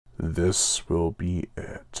This will be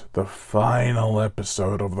it. The final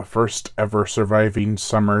episode of the first ever surviving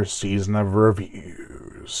summer season of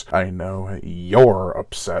reviews. I know you're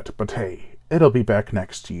upset, but hey, it'll be back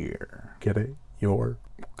next year. Get it?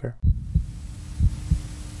 Okay.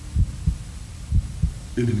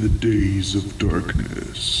 In the days of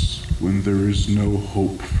darkness, when there is no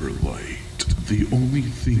hope for light, the only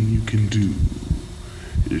thing you can do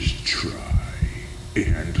is try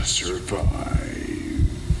and survive.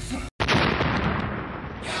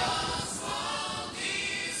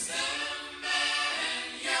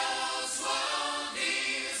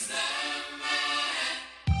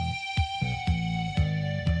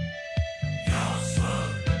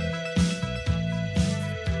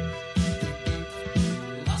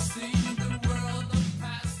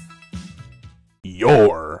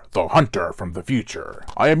 Yor, the hunter from the future.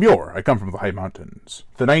 I am Yor. I come from the high mountains.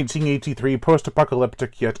 The 1983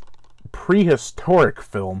 post-apocalyptic yet prehistoric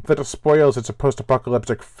film that spoils it's a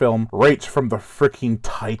post-apocalyptic film right from the freaking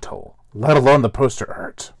title, let alone the poster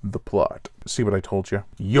art. The plot. See what I told you?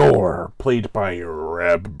 Yor, played by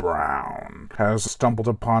Reb Brown, has stumbled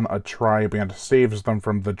upon a tribe and saves them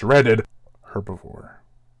from the dreaded herbivore.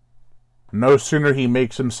 No sooner he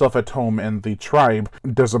makes himself at home in the tribe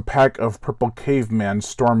does a pack of purple cavemen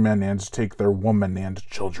storm in and take their woman and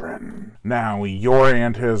children. Now, Yor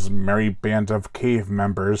and his merry band of cave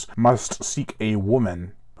members must seek a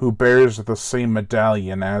woman who bears the same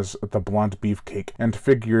medallion as the blonde beefcake and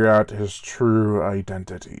figure out his true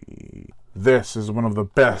identity. This is one of the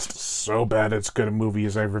best so bad it's good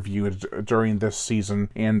movies I've reviewed during this season,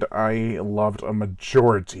 and I loved a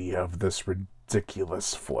majority of this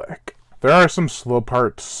ridiculous flick. There are some slow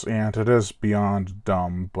parts, and it is beyond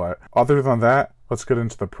dumb, but other than that, let's get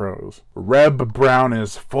into the pros. Reb Brown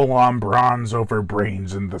is full-on bronze over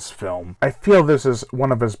brains in this film. I feel this is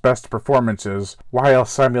one of his best performances, while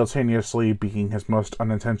simultaneously being his most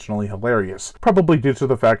unintentionally hilarious, probably due to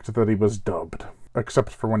the fact that he was dubbed.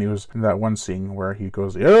 Except for when he was in that one scene where he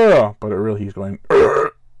goes, yeah, but really he's going,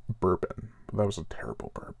 burping. That was a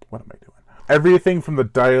terrible burp. What am I doing? Everything from the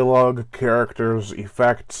dialogue, characters,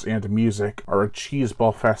 effects, and music are a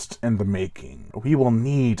cheeseball fest in the making. We will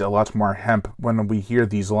need a lot more hemp when we hear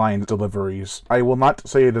these line deliveries. I will not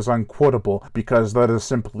say it is unquotable, because that is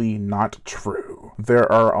simply not true.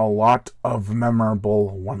 There are a lot of memorable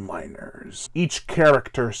one-liners. Each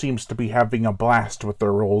character seems to be having a blast with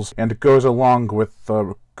their roles, and goes along with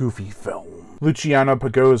the goofy film. Luciano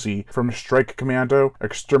Pagozzi from Strike Commando,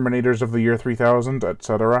 Exterminators of the Year 3000,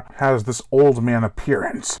 etc., has this old man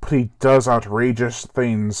appearance, but he does outrageous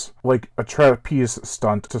things like a trapeze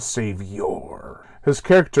stunt to save Yor. His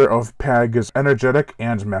character of Pag is energetic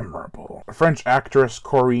and memorable. French actress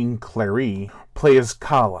Corinne Clary plays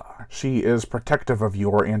Kala. She is protective of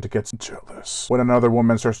Yor and gets jealous when another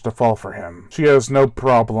woman starts to fall for him. She has no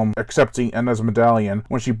problem accepting Enna's medallion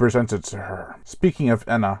when she presents it to her. Speaking of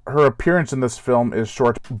Enna, her appearance in this film is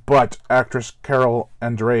short, but actress Carol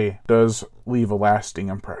Andre does leave a lasting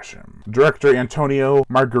impression. Director Antonio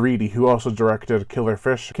Margheriti, who also directed Killer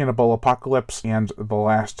Fish, Cannibal Apocalypse, and The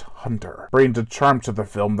Last Hunter, brings a charm to the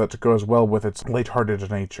film that goes well with its lighthearted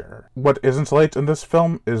nature. What isn't light in this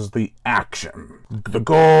film is the action. The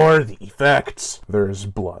gore, the effects. There's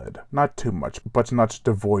blood. Not too much, but not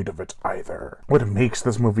devoid of it either. What makes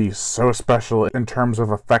this movie so special in terms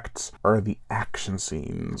of effects are the action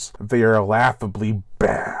scenes. They are laughably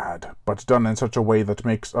bad, but done in such a way that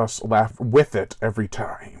makes us laugh with it every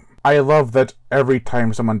time. I love that every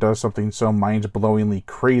time someone does something so mind-blowingly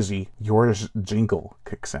crazy, Yor's jingle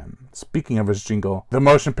kicks in. Speaking of his jingle, the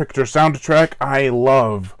motion picture soundtrack, I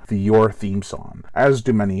love the Yor theme song, as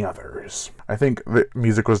do many others. I think the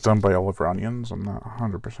music was done by Oliver Onions. I'm not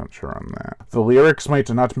 100% sure on that. The lyrics might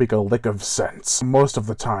not make a lick of sense most of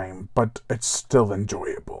the time, but it's still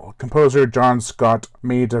enjoyable. Composer John Scott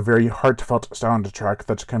made a very heartfelt soundtrack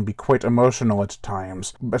that can be quite emotional at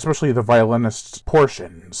times, especially the violinist's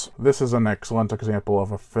portions. This is an excellent example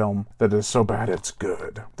of a film that is so bad it's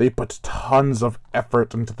good. They put tons of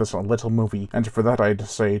effort into this little movie, and for that I'd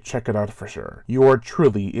say check it out for sure. Yor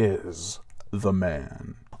truly is the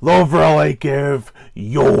man. Overall, I give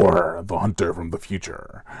Yor, the hunter from the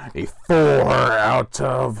future, a 4 out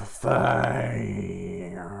of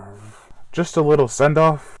 5. Just a little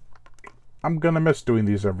send-off. I'm gonna miss doing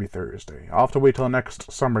these every Thursday. I'll have to wait till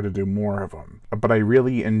next summer to do more of them. But I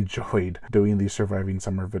really enjoyed doing these surviving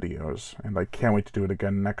summer videos, and I can't wait to do it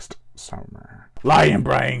again next summer. Lion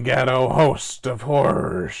Brian Gatto, host of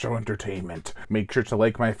Horror Show Entertainment. Make sure to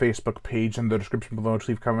like my Facebook page in the description below to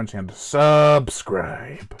leave comments and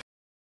subscribe.